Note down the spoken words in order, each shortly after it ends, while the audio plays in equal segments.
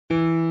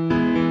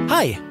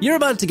Hi, you're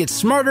about to get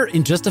smarter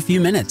in just a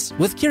few minutes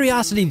with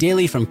Curiosity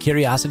Daily from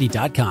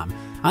Curiosity.com.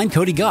 I'm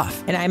Cody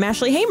Goff. And I'm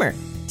Ashley Hamer.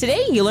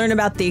 Today, you learn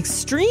about the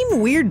extreme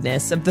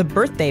weirdness of the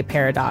birthday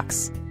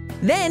paradox.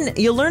 Then,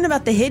 you'll learn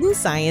about the hidden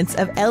science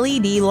of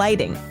LED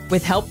lighting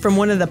with help from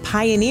one of the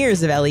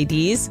pioneers of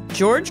LEDs,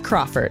 George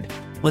Crawford.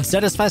 Let's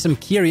satisfy some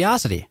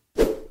curiosity.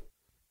 All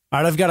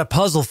right, I've got a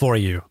puzzle for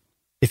you.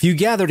 If you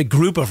gathered a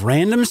group of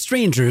random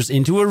strangers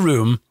into a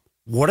room,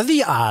 what are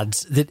the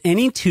odds that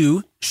any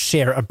two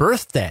share a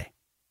birthday?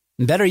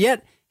 Better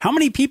yet, how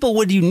many people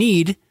would you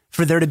need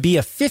for there to be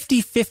a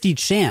 50-50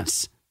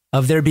 chance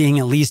of there being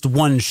at least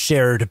one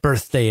shared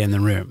birthday in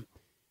the room?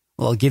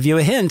 Well, I'll give you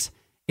a hint.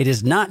 It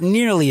is not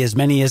nearly as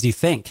many as you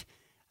think.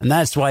 And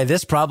that's why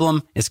this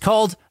problem is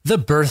called the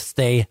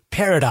birthday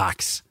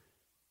paradox.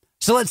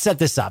 So let's set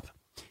this up.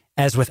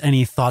 As with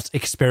any thought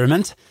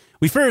experiment,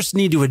 we first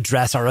need to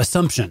address our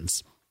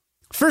assumptions.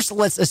 First,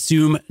 let's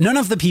assume none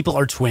of the people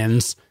are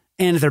twins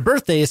and their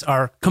birthdays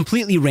are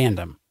completely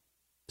random.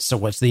 So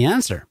what's the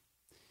answer?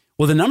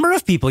 Well, the number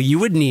of people you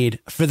would need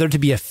for there to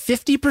be a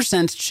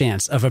 50%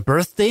 chance of a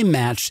birthday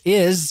match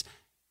is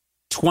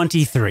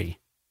 23.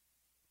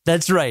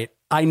 That's right.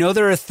 I know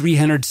there are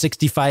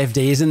 365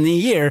 days in the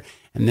year,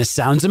 and this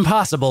sounds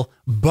impossible,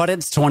 but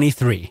it's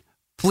 23.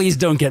 Please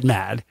don't get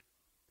mad.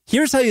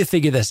 Here's how you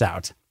figure this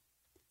out.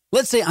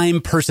 Let's say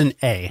I'm person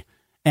A,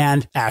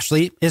 and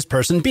Ashley is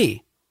person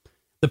B.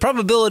 The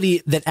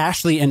probability that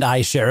Ashley and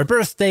I share a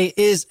birthday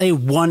is a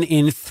 1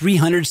 in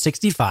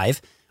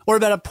 365, or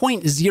about a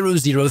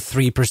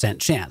 0.003%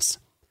 chance.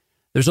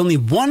 There's only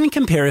one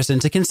comparison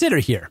to consider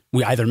here.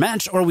 We either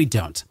match or we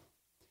don't.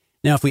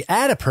 Now, if we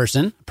add a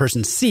person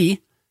C,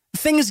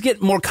 things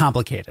get more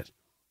complicated.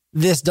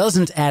 This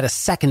doesn't add a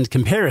second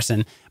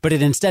comparison, but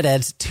it instead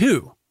adds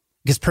 2,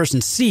 because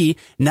person C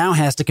now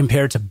has to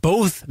compare to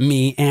both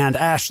me and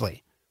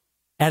Ashley.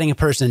 Adding a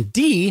person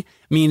D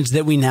means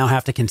that we now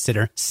have to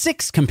consider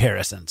 6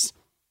 comparisons.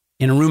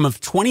 In a room of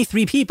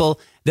 23 people,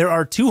 there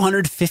are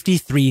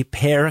 253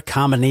 pair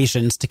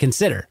combinations to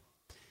consider.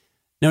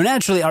 Now,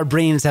 naturally, our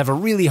brains have a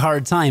really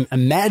hard time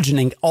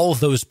imagining all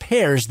those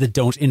pairs that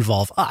don't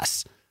involve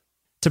us.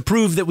 To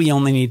prove that we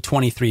only need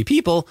 23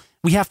 people,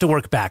 we have to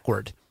work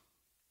backward.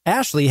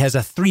 Ashley has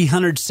a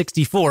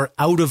 364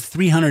 out of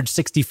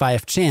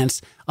 365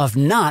 chance of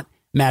not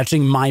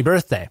matching my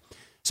birthday.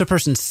 So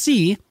person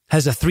C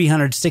has a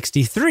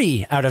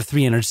 363 out of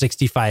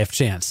 365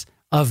 chance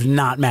of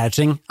not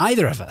matching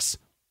either of us.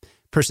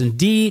 Person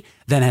D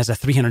then has a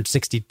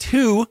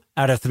 362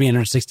 out of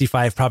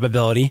 365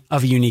 probability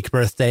of a unique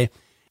birthday.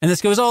 And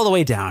this goes all the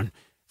way down.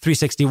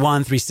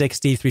 361,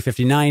 360,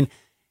 359.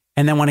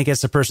 And then when it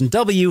gets to person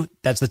W,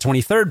 that's the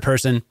 23rd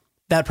person,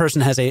 that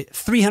person has a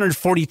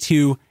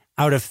 342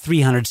 out of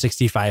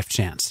 365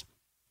 chance.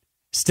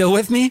 Still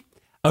with me?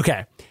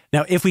 Okay.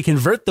 Now, if we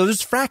convert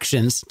those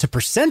fractions to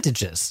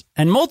percentages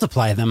and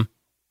multiply them,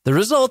 the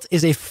result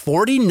is a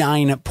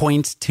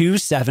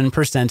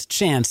 49.27%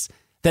 chance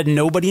that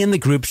nobody in the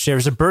group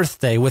shares a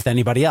birthday with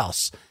anybody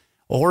else.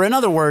 Or in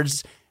other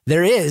words,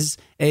 there is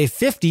a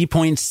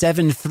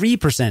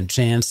 50.73%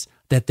 chance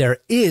that there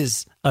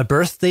is a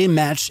birthday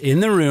match in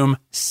the room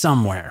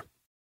somewhere.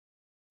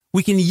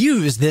 We can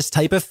use this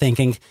type of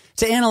thinking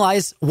to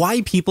analyze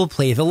why people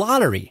play the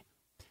lottery.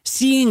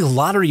 Seeing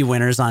lottery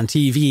winners on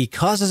TV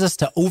causes us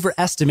to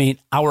overestimate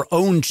our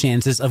own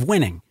chances of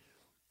winning.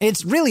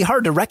 It's really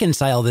hard to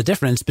reconcile the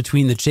difference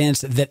between the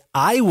chance that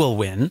I will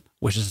win,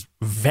 which is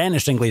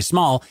vanishingly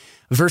small,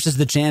 versus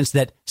the chance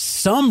that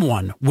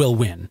someone will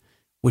win,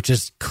 which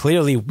is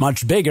clearly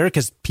much bigger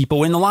because people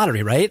win the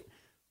lottery, right?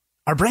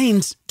 Our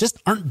brains just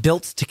aren't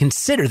built to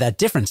consider that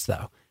difference,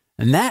 though,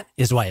 and that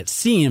is why it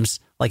seems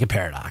like a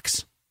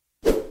paradox.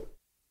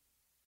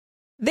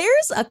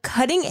 There's a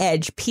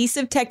cutting-edge piece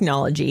of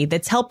technology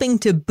that's helping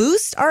to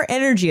boost our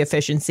energy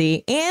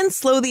efficiency and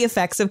slow the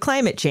effects of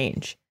climate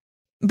change.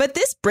 But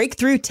this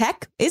breakthrough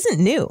tech isn't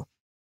new.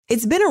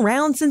 It's been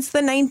around since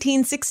the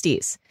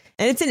 1960s,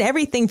 and it's in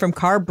everything from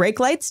car brake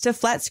lights to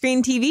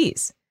flat-screen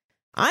TVs.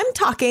 I'm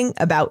talking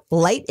about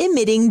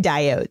light-emitting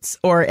diodes,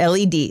 or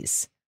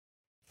LEDs.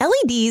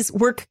 LEDs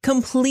work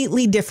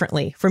completely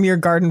differently from your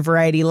garden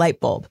variety light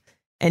bulb.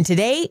 And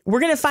today, we're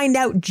going to find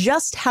out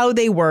just how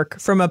they work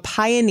from a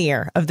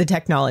pioneer of the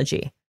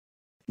technology.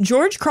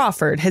 George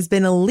Crawford has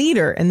been a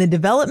leader in the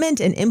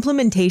development and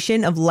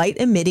implementation of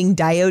light-emitting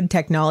diode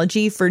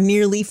technology for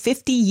nearly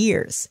 50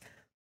 years.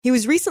 He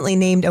was recently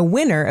named a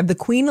winner of the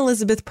Queen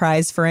Elizabeth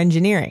Prize for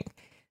Engineering.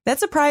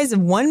 That's a prize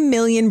of 1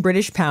 million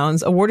British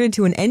pounds awarded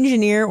to an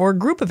engineer or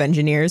group of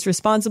engineers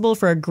responsible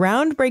for a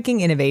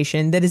groundbreaking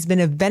innovation that has been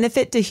of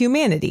benefit to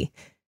humanity.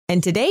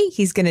 And today,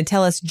 he's going to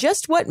tell us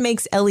just what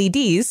makes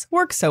LEDs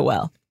work so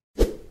well.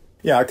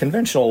 Yeah, a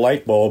conventional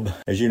light bulb,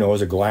 as you know,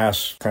 is a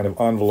glass kind of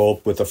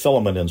envelope with a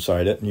filament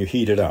inside it, and you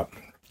heat it up.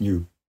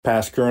 You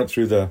pass current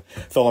through the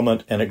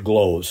filament, and it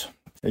glows.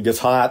 It gets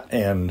hot,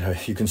 and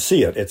you can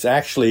see it. It's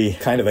actually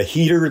kind of a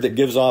heater that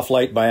gives off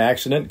light by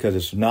accident because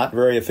it's not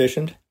very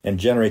efficient and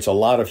generates a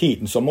lot of heat.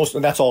 And so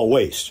that's all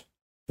waste.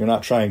 You're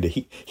not trying to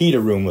heat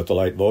a room with the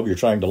light bulb. You're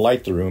trying to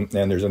light the room,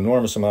 and there's an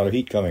enormous amount of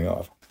heat coming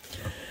off.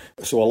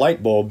 So a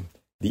light bulb,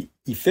 the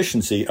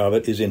efficiency of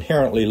it is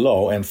inherently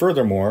low, and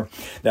furthermore,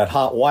 that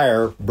hot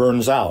wire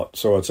burns out.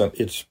 So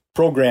it's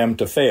programmed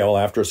to fail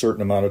after a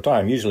certain amount of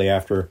time, usually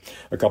after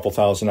a couple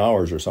thousand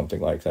hours or something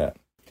like that.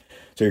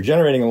 So you're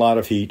generating a lot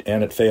of heat,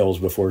 and it fails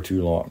before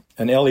too long.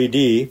 An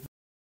LED,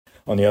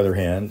 on the other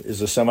hand,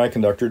 is a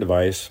semiconductor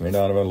device made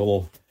out of a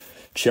little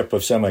chip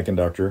of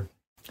semiconductor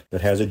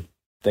that has a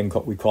thing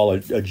we call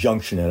a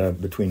junction in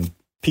it between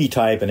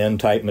P-type and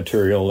N-type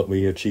material that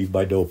we achieve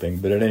by doping.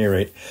 But at any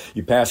rate,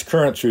 you pass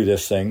current through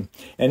this thing,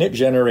 and it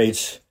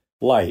generates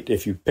light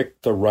if you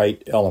pick the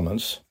right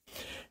elements.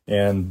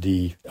 And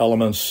the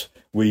elements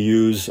we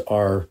use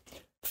are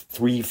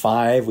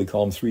 3,5. We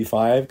call them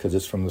 3,5 because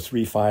it's from the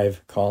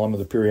 3,5 column of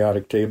the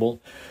periodic table,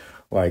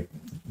 like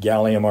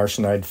gallium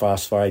arsenide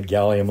phosphide,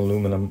 gallium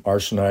aluminum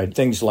arsenide,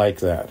 things like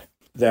that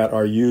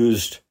are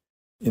used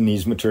in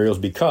these materials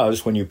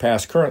because when you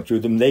pass current through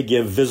them, they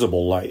give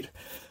visible light.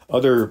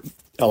 Other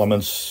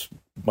elements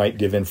might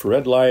give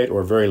infrared light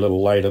or very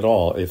little light at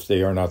all if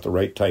they are not the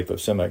right type of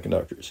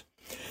semiconductors.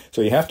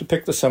 So you have to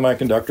pick the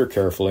semiconductor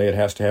carefully. It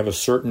has to have a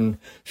certain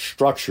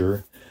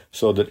structure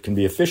so that it can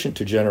be efficient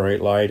to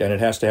generate light, and it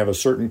has to have a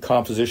certain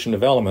composition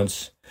of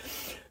elements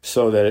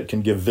so that it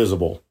can give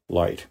visible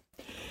light.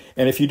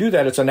 And if you do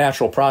that, it's a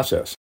natural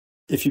process.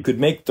 If you could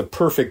make the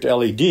perfect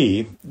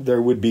LED,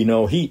 there would be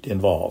no heat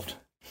involved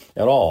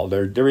at all.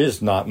 There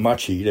is not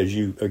much heat. As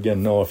you,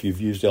 again, know if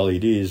you've used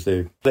LEDs,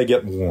 they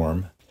get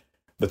warm,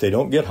 but they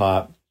don't get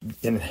hot.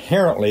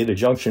 Inherently, the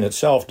junction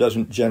itself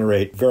doesn't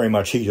generate very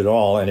much heat at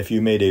all, and if you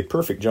made a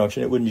perfect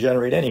junction, it wouldn't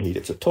generate any heat.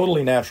 It's a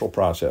totally natural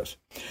process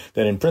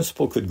that in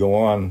principle could go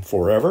on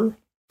forever,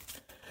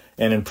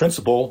 and in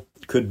principle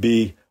could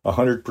be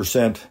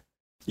 100%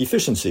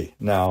 efficiency.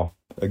 Now,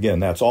 again,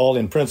 that's all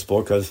in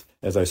principle because,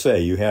 as I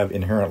say, you have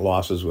inherent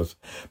losses with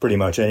pretty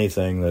much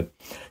anything, that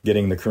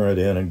getting the current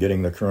in and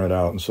getting the current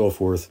out and so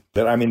forth.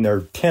 But I mean, there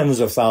are tens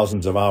of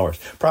thousands of hours.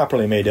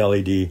 Properly made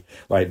LED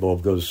light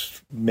bulb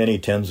goes many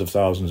tens of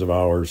thousands of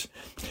hours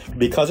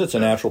because it's a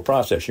natural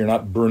process. You're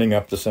not burning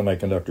up the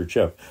semiconductor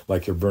chip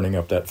like you're burning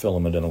up that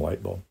filament in a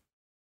light bulb.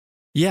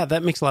 Yeah,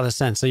 that makes a lot of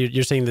sense. So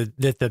you're saying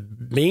that the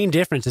main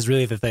difference is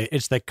really that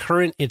it's the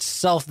current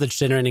itself that's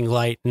generating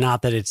light,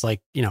 not that it's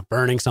like,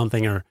 burning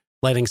something or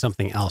lighting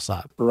something else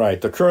up.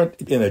 Right. The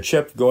current in a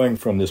chip going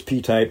from this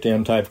P-type to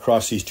N-type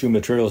across these two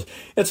materials,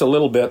 it's a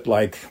little bit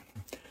like,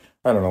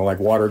 I don't know, like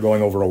water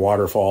going over a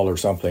waterfall or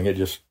something. It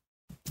just,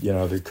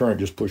 the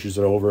current just pushes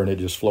it over and it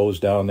just flows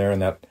down there.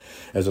 And that,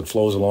 as it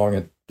flows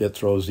along, it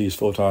throws these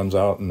photons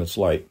out and it's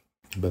light.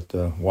 But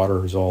the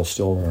water is all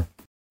still there.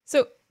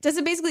 So does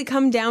it basically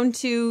come down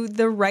to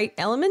the right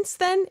elements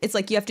then? It's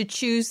like you have to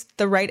choose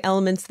the right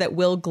elements that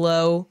will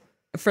glow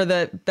for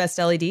the best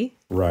LED?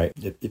 Right.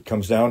 It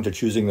comes down to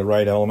choosing the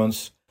right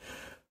elements.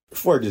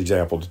 For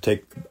example, to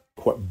take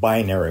what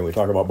binary, we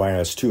talk about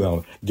binary as two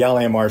elements.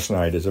 Gallium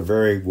arsenide is a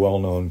very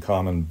well-known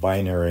common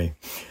binary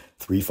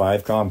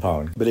 3,5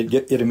 compound, but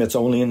it emits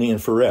only in the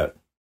infrared.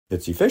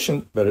 It's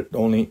efficient, but it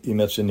only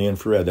emits in the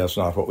infrared. That's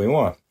not what we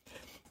want.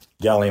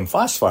 Gallium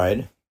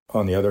phosphide,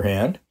 on the other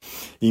hand,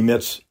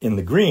 emits in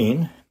the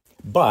green,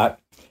 but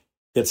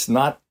it's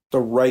not the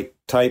right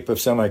type of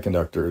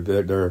semiconductor.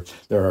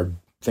 There are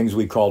things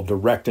we call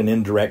direct and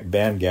indirect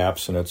band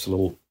gaps, and it's a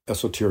little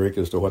esoteric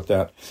as to what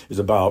that is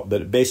about.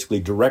 But basically,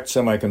 direct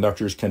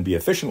semiconductors can be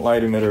efficient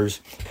light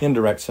emitters.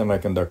 Indirect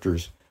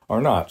semiconductors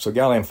are not. So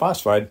gallium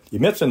phosphide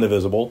emits in the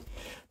visible,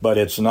 but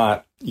it's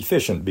not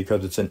efficient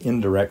because it's an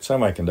indirect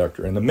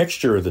semiconductor. And the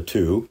mixture of the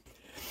two,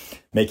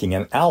 making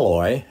an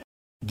alloy,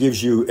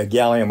 gives you a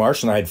gallium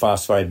arsenide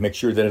phosphide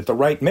mixture that at the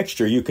right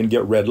mixture, you can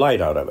get red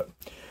light out of it.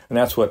 And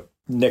that's what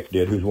Nick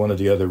did, who's one of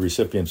the other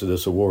recipients of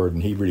this award,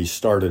 and he really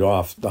started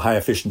off the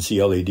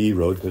high-efficiency LED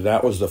road because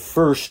that was the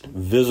first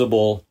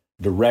visible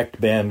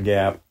direct band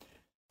gap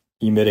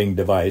emitting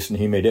device, and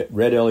he made it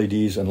red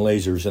LEDs and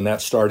lasers, and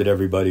that started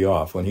everybody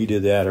off. When he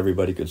did that,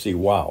 everybody could see,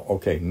 wow,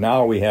 okay,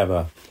 now we have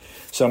a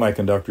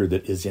semiconductor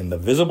that is in the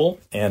visible,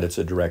 and it's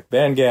a direct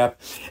band gap,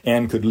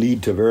 and could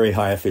lead to very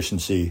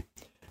high-efficiency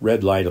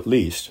red light at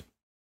least.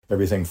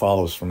 Everything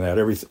follows from that.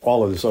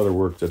 All of this other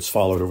work that's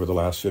followed over the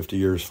last 50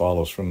 years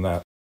follows from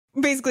that.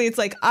 Basically, it's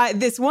like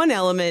this one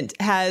element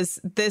has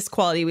this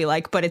quality we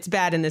like, but it's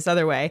bad in this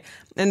other way.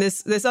 And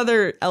this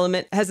other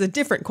element has a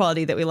different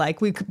quality that we like.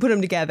 We could put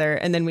them together,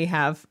 and then we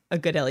have a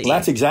good LED. Well,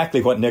 that's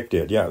exactly what Nick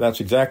did. Yeah, that's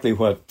exactly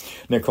what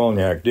Nick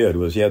Holniak did,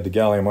 was he had the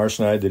gallium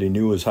arsenide that he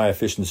knew was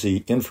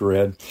high-efficiency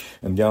infrared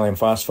and gallium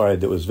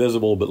phosphide that was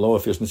visible but low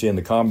efficiency, and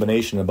the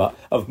combination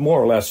of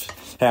more or less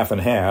half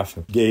and half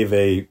gave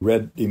a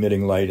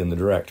red-emitting light in the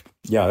direct.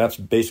 Yeah, that's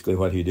basically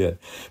what he did.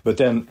 But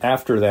then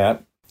after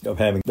that, of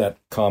having that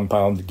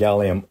compound,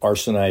 gallium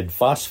arsenide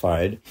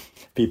phosphide,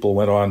 people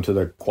went on to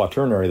the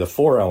quaternary, the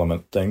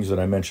four-element things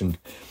that I mentioned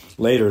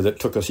later that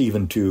took us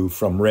even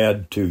from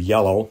red to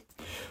yellow.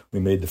 We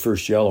made the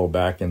first yellow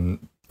back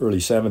in early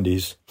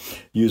 70s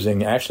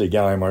using actually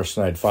gallium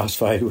arsenide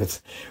phosphide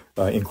with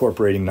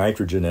incorporating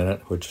nitrogen in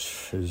it,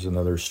 which is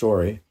another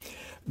story.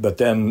 But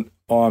then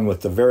on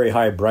with the very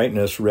high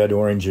brightness, red,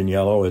 orange, and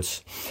yellow,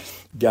 it's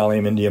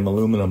gallium indium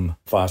aluminum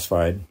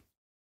phosphide.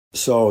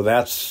 So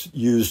that's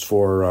used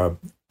for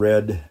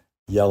red,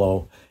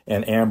 yellow,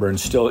 and amber, and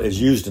still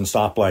is used in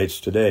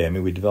stoplights today. I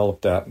mean, we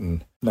developed that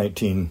in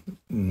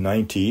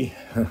 1990.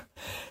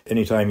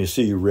 Anytime you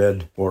see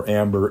red or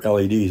amber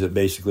LEDs, it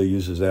basically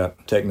uses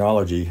that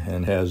technology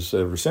and has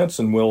ever since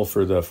and will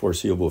for the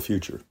foreseeable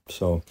future.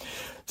 So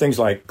things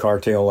like car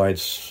tail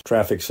lights,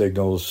 traffic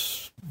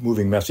signals,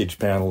 moving message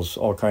panels,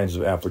 all kinds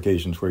of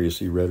applications where you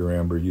see red or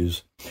amber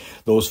use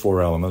those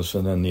four elements.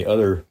 And then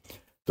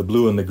the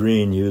blue and the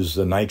green use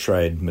the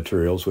nitride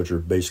materials, which are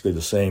basically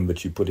the same,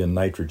 but you put in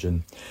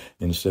nitrogen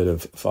instead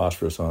of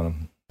phosphorus on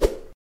them.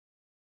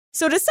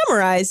 So to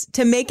summarize,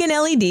 to make an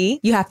LED,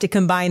 you have to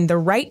combine the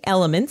right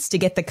elements to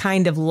get the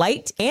kind of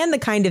light and the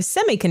kind of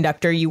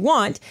semiconductor you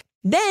want.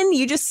 Then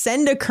you just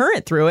send a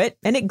current through it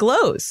and it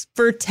glows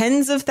for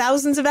tens of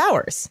thousands of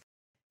hours.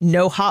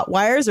 No hot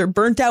wires or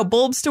burnt out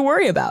bulbs to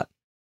worry about.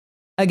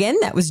 Again,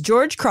 that was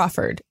George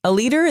Crawford, a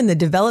leader in the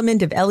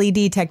development of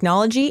LED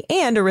technology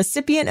and a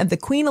recipient of the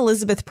Queen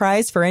Elizabeth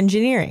Prize for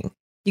Engineering.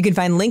 You can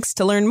find links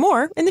to learn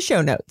more in the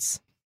show notes.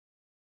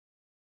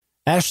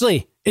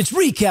 Ashley, it's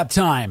recap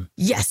time.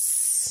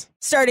 Yes.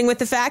 Starting with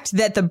the fact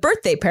that the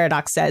birthday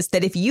paradox says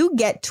that if you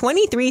get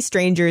 23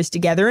 strangers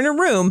together in a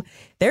room,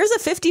 there's a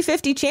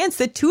 50-50 chance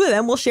that two of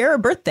them will share a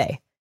birthday.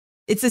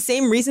 It's the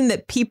same reason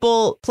that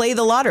people play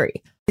the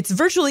lottery. It's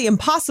virtually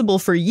impossible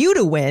for you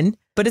to win,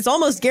 but it's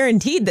almost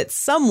guaranteed that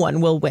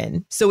someone will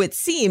win. So it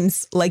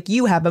seems like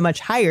you have a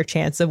much higher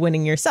chance of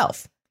winning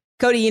yourself.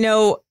 Cody, you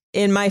know,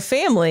 in my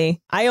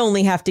family, I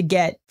only have to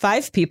get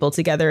 5 people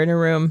together in a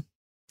room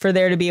for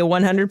there to be a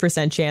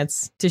 100%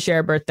 chance to share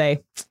a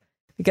birthday,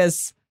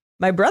 because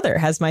my brother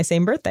has my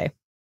same birthday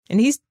and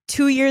he's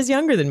 2 years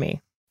younger than me.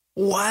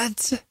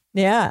 What?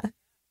 Yeah.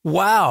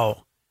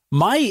 Wow.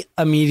 My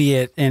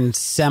immediate and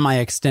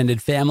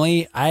semi-extended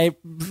family, I've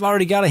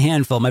already got a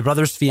handful. My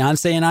brother's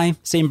fiance and I,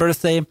 same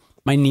birthday.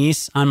 My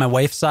niece on my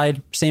wife's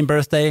side, same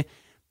birthday.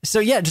 So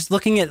yeah, just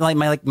looking at like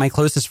my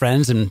closest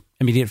friends and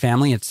immediate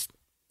family, it's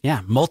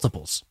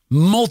multiples.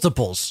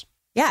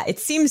 Yeah, it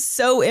seems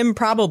so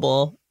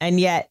improbable, and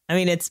yet, I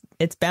mean,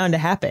 it's bound to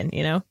happen,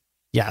 you know?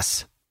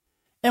 Yes.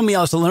 And we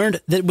also learned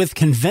that with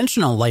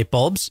conventional light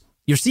bulbs,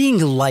 you're seeing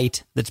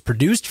light that's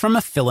produced from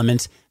a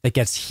filament that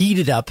gets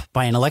heated up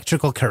by an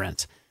electrical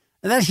current.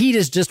 And that heat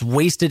is just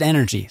wasted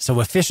energy, so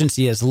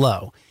efficiency is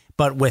low.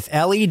 But with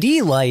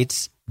LED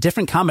lights,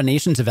 different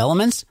combinations of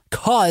elements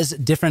cause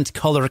different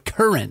color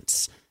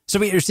currents. So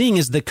what you're seeing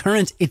is the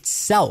current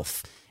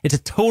itself. It's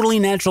a totally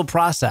natural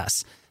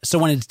process. So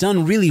when it's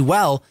done really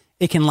well,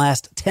 it can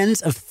last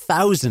tens of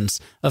thousands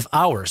of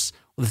hours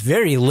with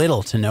very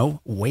little to no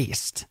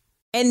waste.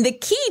 And the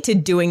key to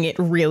doing it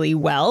really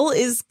well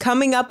is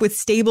coming up with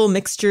stable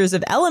mixtures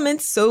of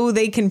elements so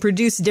they can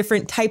produce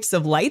different types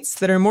of lights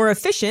that are more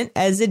efficient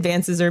as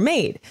advances are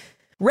made.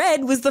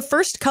 Red was the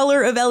first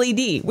color of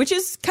LED, which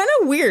is kind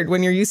of weird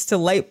when you're used to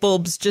light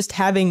bulbs just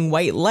having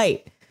white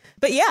light.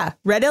 But yeah,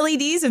 red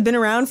LEDs have been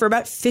around for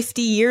about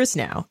 50 years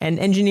now, and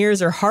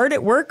engineers are hard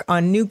at work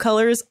on new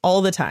colors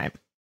all the time.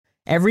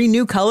 Every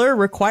new color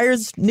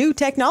requires new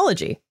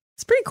technology.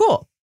 It's pretty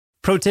cool.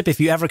 Pro tip, if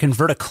you ever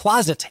convert a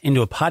closet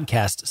into a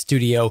podcast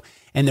studio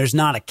and there's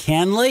not a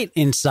can light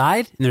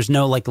inside and there's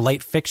no like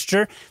light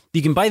fixture,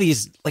 you can buy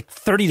these like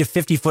 30 to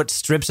 50 foot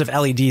strips of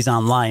LEDs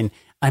online.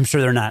 I'm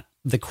sure they're not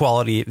the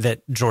quality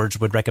that George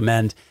would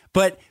recommend,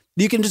 but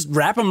you can just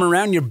wrap them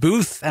around your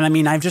booth. And I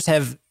mean, I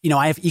have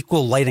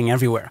equal lighting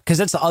everywhere, because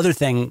that's the other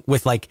thing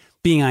with like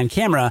being on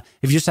camera.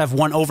 If you just have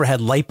one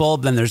overhead light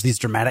bulb, then there's these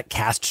dramatic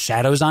cast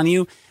shadows on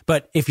you.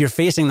 But if you're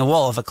facing the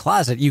wall of a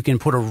closet, you can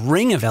put a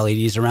ring of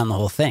LEDs around the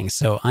whole thing.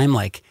 So I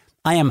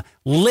am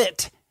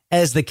lit,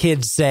 as the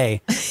kids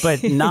say,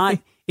 but not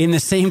in the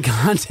same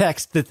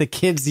context that the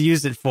kids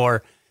use it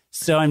for.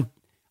 So I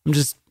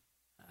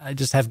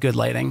just have good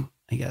lighting,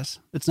 I guess.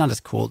 It's not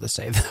as cool to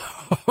say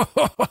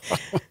though.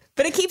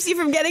 But it keeps you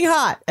from getting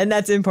hot, and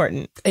that's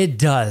important. It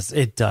does.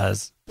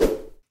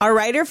 Our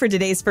writer for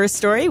today's first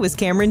story was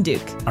Cameron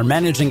Duke. Our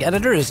managing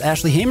editor is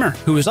Ashley Hamer,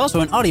 who is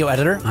also an audio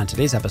editor on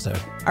today's episode.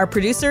 Our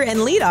producer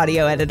and lead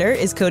audio editor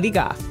is Cody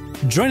Goff.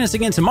 Join us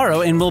again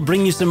tomorrow, and we'll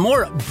bring you some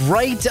more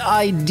bright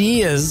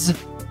ideas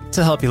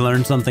to help you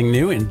learn something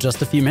new in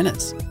just a few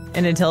minutes.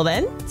 And until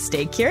then,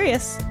 stay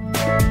curious.